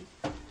 benching.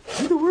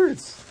 See the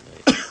words.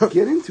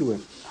 Get into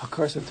it.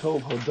 Hakar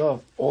Satov,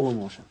 Hodav, all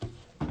emotion.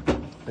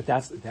 But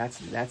that's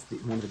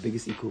one of the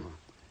biggest ikuvim.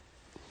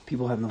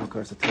 People have no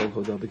Hakar Satov,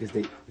 Hodav because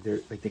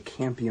they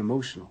can't be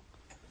emotional.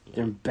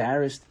 They're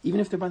embarrassed, even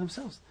if they're by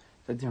themselves.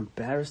 Like they're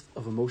embarrassed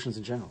of emotions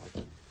in general.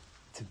 Like,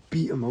 to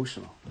be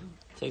emotional.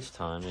 It takes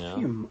time, you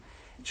know.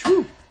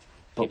 True.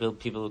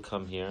 People who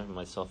come here,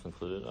 myself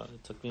included,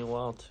 it took me a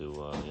while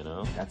to,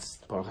 That's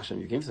Baruch Hashem.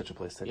 You came to such a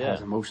place that Yeah.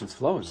 has emotions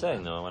flowing. I'm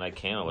saying, no, when I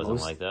came, I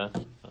wasn't like that.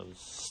 I was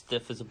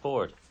stiff as a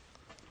board.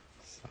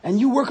 And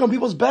you work on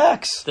people's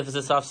backs. Stiff as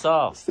a soft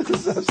saw. There's going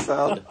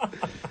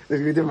to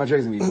be different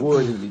materials. There's going to be wood,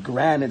 there's going to be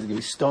granite, there's going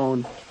to be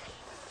stone.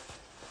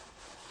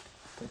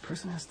 The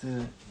person has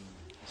to...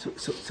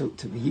 So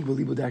to be Yigbo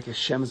Libo Dark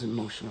Hashem is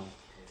emotional.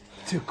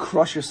 To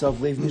crush yourself,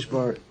 Leiv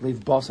Nishbar, Leiv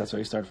Basar, that's where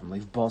you started from,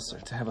 Leiv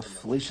Basar. To have a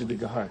flesh of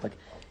the heart. Like,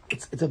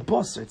 it's a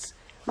Basar. It's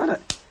not a...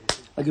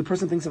 Like a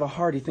person thinks of a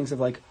heart, he thinks of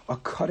like a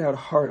cutout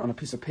heart on a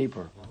piece of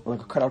paper. Or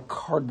like a cutout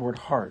cardboard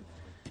heart.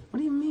 What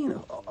do you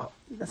mean?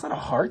 That's not a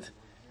heart.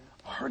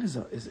 A heart is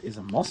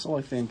a muscle,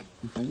 I think.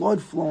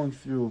 Blood flowing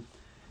through.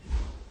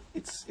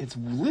 It's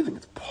living.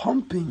 It's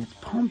pumping.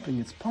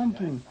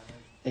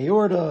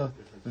 Aorta.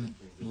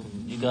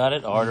 You got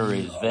it?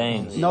 Arteries,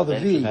 veins. No, the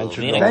V.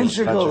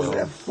 Ventricles.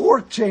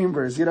 Fork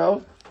chambers,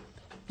 Yud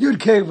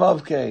K,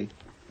 Vav K.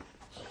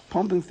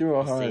 Pumping through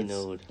our hearts.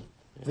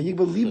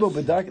 Libo.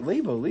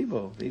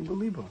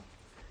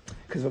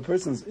 Because if a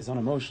person is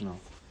unemotional,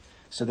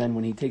 so then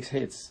when he takes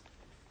hits,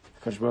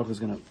 Kadosh Baruch Hu is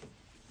going to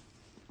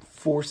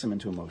force him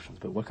into emotions.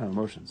 But what kind of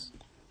emotions?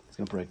 He's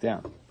going to break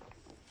down.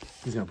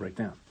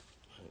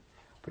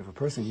 But if a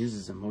person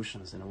uses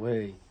emotions in a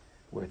way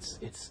where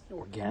it's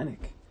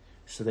organic,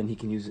 so then he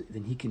can use it.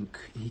 Then he can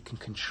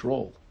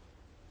control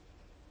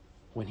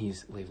when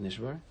he's Leiv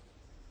Nishbar.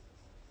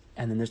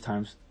 And then there's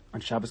times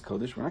on Shabbos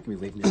Kodesh we're not going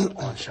to be Leiv Nishbar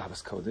on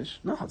Shabbos Kodesh.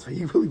 No, it's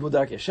Vayigvul Libo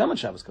Darkei Hashem on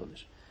Shabbos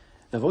Kodesh.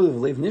 The avodah of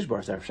Leiv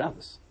Nishbar is Erev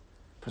Shabbos.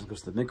 The person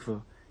goes to the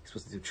mikveh. He's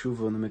supposed to do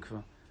tshuva in the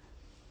mikveh.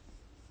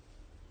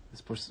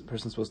 This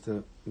person's supposed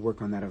to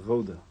work on that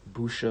avodah,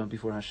 busha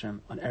before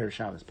Hashem on Erev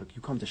Shabbos. But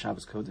you come to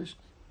Shabbos Kodesh,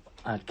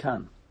 Ad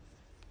Kan,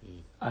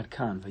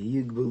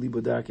 Vayigvul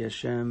Libo Darkei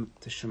Hashem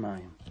to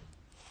Shemayim.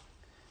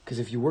 Because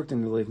if you worked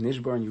in the Leiv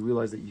Nishbar and you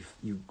realize that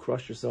you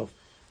crushed yourself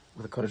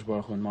with a Kadosh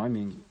Baruch Hu in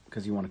mind,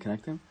 because you want to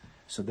connect him,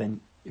 so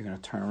then you're going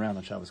to turn around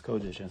on Shabbos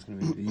Kodesh and it's going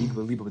to be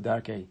Yigba Liba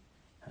B'Darkei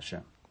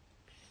Hashem.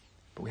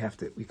 But we have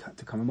to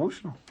become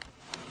emotional.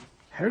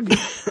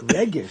 Hergish,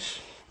 regish,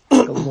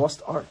 like a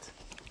lost art.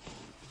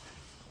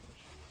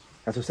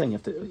 That's what I'm saying.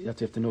 You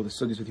have to know the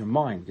sugis with your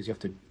mind, because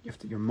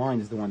your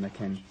mind is the one that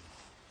can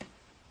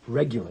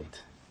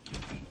regulate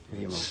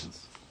the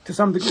emotions to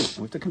some degree. And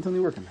we have to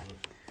continue working on that.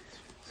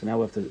 So now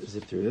we have to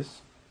zip through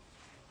this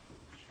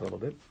a little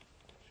bit.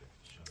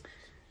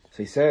 So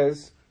he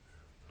says,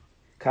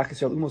 Chayesha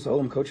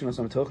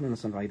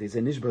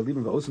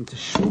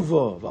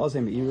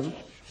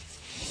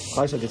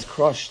gets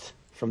crushed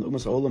from the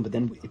Umas Olam, but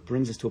then it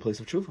brings us to a place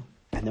of tshuva,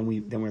 and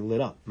then we're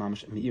lit up.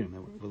 Mamash Meirim,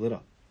 we're lit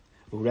up.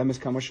 Or Shabbos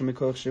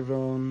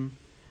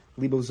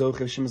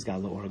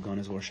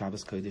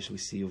Kodesh, we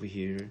see over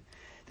here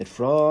that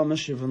from a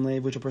Shivon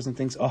Lev, which a person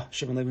thinks, oh,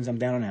 Shivon Lev means I'm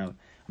down and out,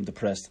 I'm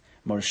depressed,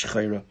 more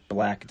Shechira,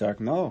 black,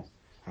 dark. No,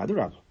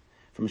 Adarabah.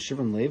 From a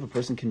Shivon Lev, a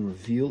person can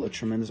reveal a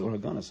tremendous Or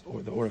HaGanos,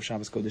 or the Or of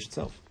Shabbos Kodesh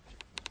itself.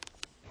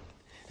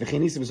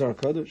 V'chinisa b'Zohar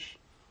Kodesh.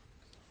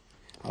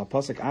 Al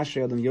Pasuk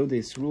Ashrei Adam Yodei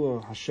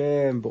Yisruah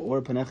Hashem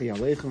B'Or Panecha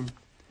Yalechem.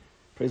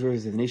 Praiseworthy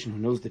is the nation who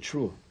knows the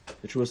Truah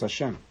is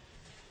Hashem.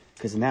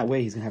 Because in that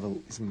way, your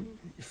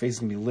face is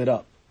going to be lit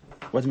up.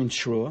 What does it mean,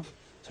 Truah?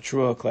 So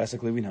Truah,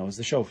 classically, we know, is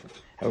the shofar.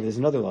 However, there's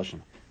another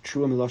Lashon.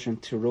 Truah Milashon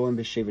Tiroim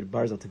B'Shevet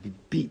Barzel, to be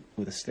beat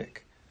with a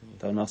stick.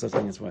 The Nasa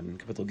thing is what, in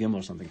Kapitel Gimel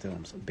or something to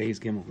them. So Beis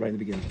Gimel, right in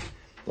the beginning.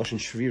 Lashon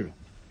Shvira.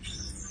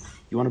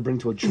 You want to bring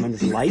to a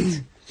tremendous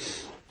light?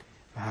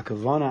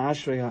 Hakavana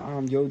Ashrei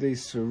Ha'am Yodei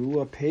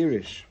Serua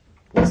Perish.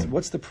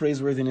 What's the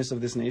praiseworthiness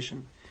of this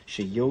nation?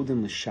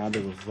 Sheyodim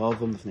L'Shaber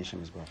V'Vavam L'Fnei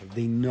Hashem Yisbarach.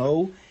 They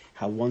know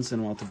how once in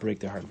a while to break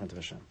their heart in front of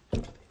Hashem.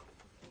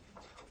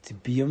 To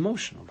be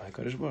emotional by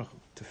Kadosh Baruch Hu.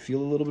 To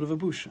feel a little bit of a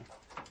busha.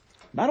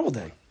 Not all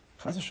day.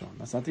 Chas Hashem.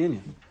 That's not the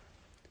Indian.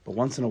 But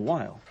once in a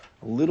while,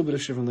 a little bit of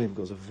Shivon Lev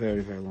goes a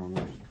very, very long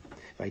way.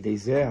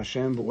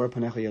 Hashem B'Or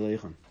Panecha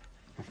Yalechem.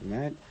 And from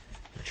that,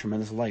 a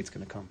tremendous light's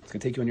going to come. It's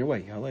going to take you on your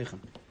way. Yalechem.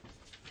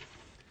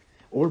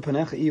 Or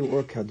Panecha Iu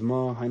Or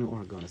Kadma Hainu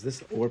Or HaGanos.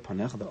 This Or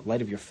Panecha, the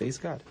light of your face,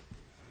 God,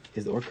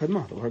 is the Or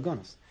Kadma, the Or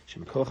HaGanos.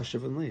 Shemekoach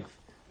HaShivon Lev.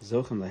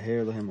 Zochem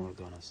Laher Lehem Or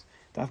HaGanos.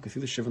 Dafka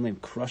through the Shivon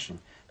Lev, crushing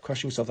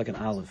yourself like an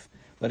olive,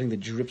 letting the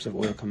drips of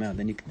oil come out.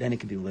 Then it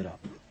can be lit up.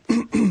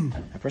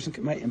 A person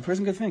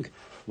could think,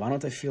 why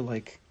don't I feel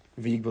like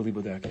V'yig B'li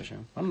B'derek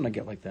Hashem? Why don't I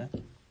get like that?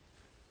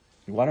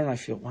 Why am I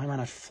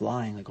not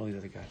flying like all these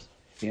other guys?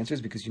 The answer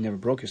is because you never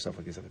broke yourself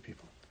like these other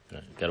people.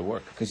 Right. Got to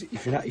work. Because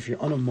if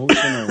you're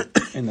unemotional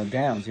in the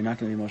downs, you're not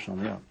going to be emotional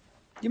in the up.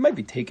 You might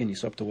be taken, you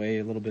swept away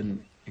a little bit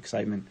in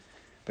excitement,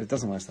 but it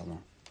doesn't last that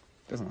long.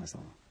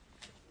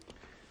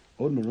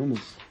 Od Merum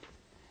is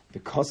the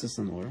Kosis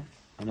and Or.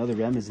 Another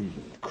rem is in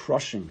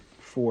crushing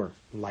for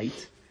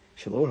light.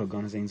 Shel Or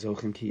HaGanos ein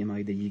zochim ki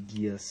imay de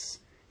yigia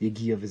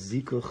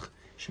v'zikuch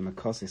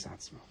shemakosis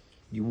atzmo.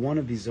 You want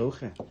to be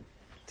zoche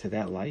to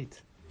that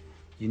light.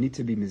 You need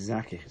to be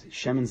mizakech.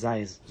 Shemen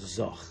zayis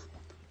zoch.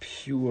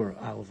 Pure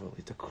alvo. You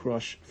have to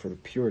crush for the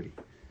purity.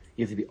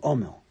 You have to be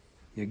omel.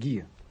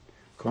 Yagia.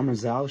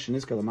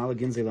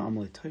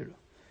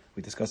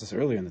 We discussed this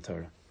earlier in the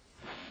Torah.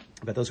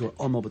 About those who are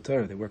omel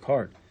b'Torah. They work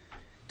hard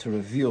to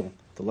reveal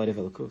the light of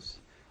Elokus.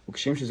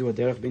 Just like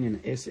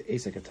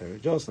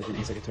an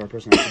Esek Torah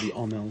person has to be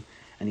omel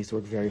and needs to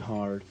work very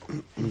hard,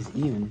 and he's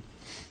even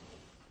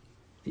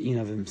the in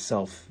of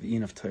himself, the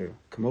in of Torah.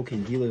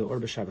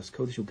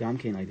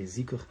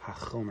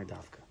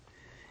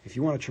 If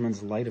you want a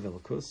tremendous light of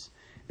Elokus,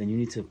 then you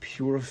need to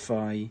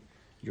purify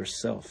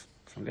yourself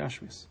from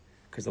Gashmias.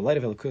 Because the light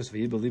of Elokus,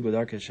 the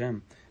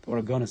Or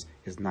HaGanos,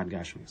 is not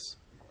Gashmias.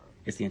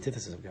 It's the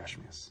antithesis of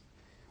Gashmias.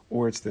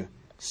 Or it's the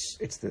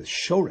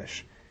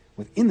shoresh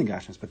within the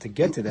Gashmias. But to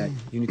get to that,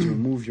 you need to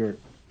remove your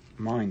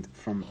mind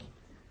from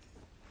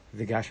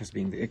the Gashmias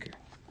being the Iker.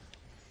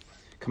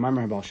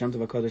 Kamar Baal Shem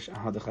Tov HaKadosh,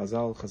 Ahad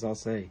Chazal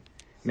say,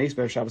 Meis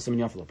Be'er Shabbos Simen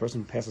Yafalo, a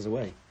person who passes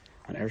away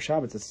on Erev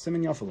Shabbos, it's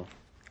Simen Yafalo.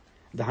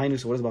 The Hainu,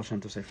 so what does Baal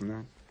Shem Tov say from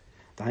that?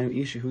 The Hainu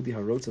Ish Yehudi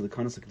Harotza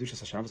L'Kanos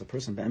L'Kedushas HaShabbos, a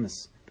person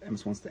Be'emes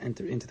wants to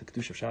enter into the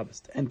Kedusha of Shabbos,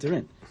 to enter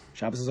in.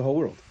 Shabbos is the whole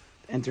world.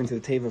 To enter into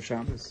the Teva of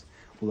Shabbos.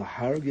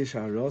 U'lahargish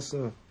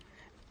ha'arosa,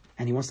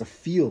 and he wants to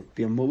feel,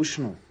 be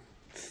emotional,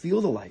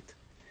 feel the light.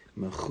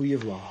 Mechuyev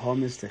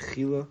lahamis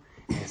techila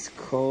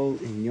eskol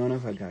inyonav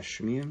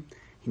hagashmiyim.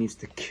 He needs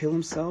to kill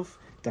himself.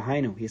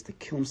 Dahainu, he has to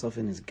kill himself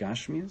in his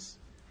gashmias.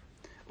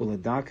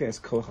 Uladaka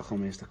eskol chachom,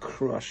 he has to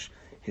crush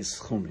his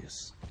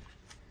chumrias.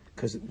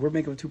 Because we're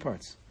made of two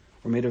parts.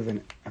 We're made of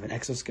an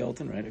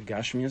exoskeleton, right? A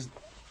gashmias,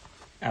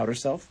 outer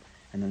self,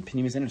 and then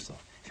pneumius, inner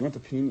self. If you want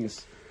the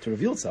pneumius to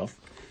reveal itself,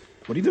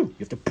 what do? You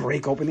have to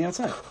break open the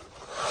outside.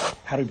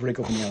 How do we break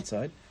open the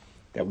outside?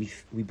 That we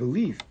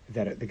believe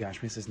that the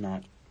Gashmias is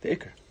not the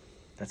Iker.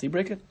 That's how you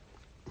break it.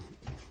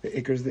 The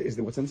Iker is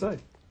the what's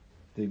inside.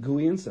 The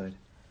gooey inside.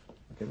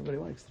 Like everybody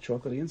likes the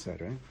chocolatey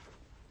inside, right?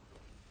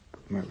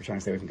 We're trying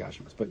to stay away from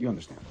Gashmias, but you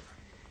understand.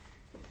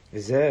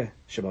 That's what it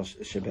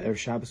means. On Erev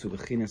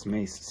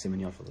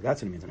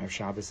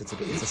Shabbos, it's a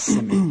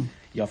siman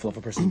yafal if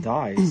a person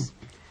dies,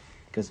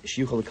 because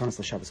shiyuchal l'kanos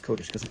l'Shabbos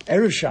kodesh. Because on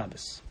Erev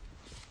Shabbos,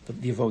 the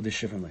avodah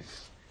shivon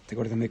leif, to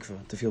go to the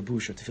mikveh, to feel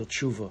busha, to feel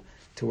tshuva,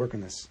 to work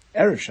on this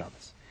Erev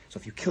Shabbos. So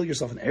if you kill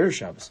yourself in Erev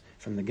Shabbos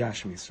from the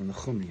Gashmias, from the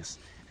Chumnias,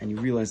 and you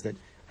realize that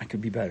I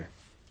could be better,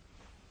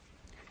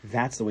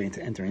 that's the way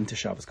to enter into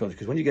Shabbos Kodesh.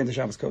 Because when you get into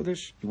Shabbos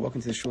Kodesh, you walk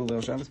into the Shul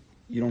Leil Shabbos,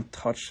 you don't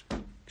touch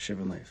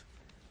Shivon Leif.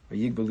 And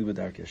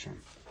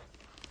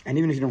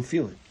even if you don't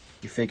feel it,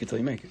 you fake it till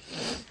you make it.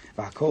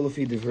 Like we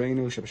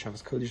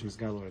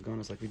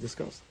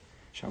discussed.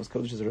 Shabbos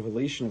Kodesh is a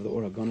revelation of the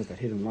Or HaGanos, that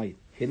hidden light.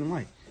 Hidden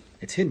light.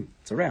 It's hidden.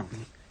 It's around.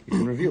 You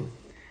can reveal it.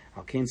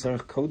 We need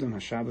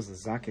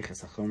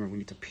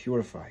to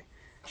purify.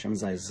 We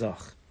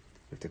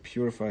have to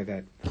purify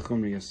that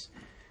chumrius.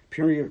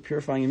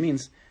 Purifying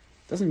it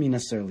doesn't mean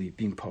necessarily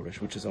being Polish,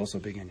 which is also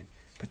a big ending,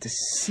 but to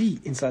see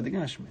inside the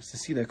Gashmias, to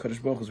see that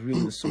Kadosh Baruch Hu is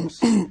really the source.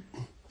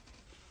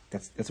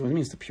 That's what it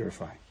means to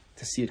purify,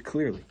 to see it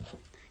clearly.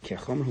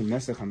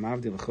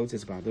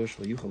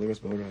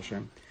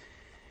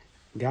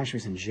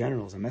 Gashmis in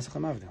general is a mesach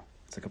hamavdil.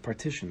 It's like a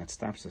partition that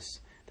stops us,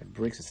 that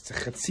breaks us. It's a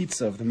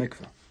chatzitza of the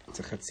mikveh. It's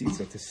a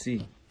chatzitza to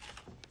see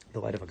the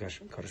light of a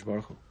Kadosh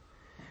Baruch Hu.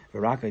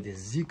 V'rakai de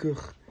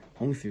zikuch,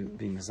 only through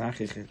being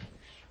mezachich,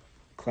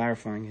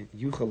 clarifying it.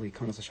 Yuchali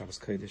kanas a Shabbos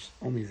Kodesh.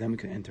 Only them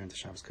can enter into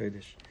Shabbos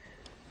Kodesh.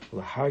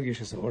 L'hargish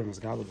es ha'or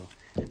mazgalabo,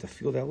 and to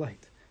feel that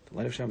light, the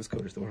light of Shabbos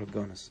Kodesh, the or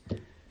hagonas.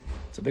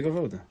 It's a big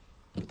avoda,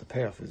 but the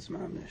payoff is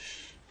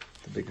mamish,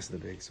 the biggest of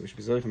the big. So we should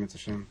be zochim et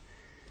Hashem.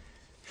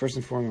 First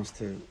and foremost,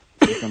 to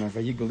become a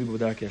vayig b'libu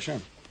b'darkei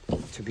Hashem,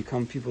 to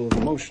become people of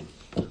emotion.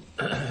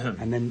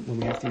 And then when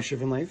we have to use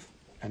Shivan Lev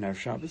and Erev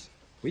Shabbos,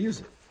 we use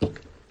it.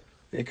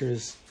 The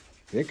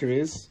Iker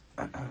is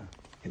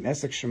in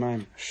Esek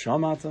Shemaim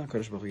Shamata,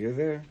 Kadosh Baruch Hu, you're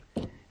there.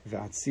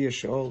 V'atzia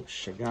Sheol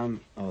Shagam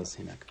Oz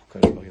Hinek.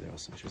 Kadosh Baruch Hu, there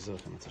also.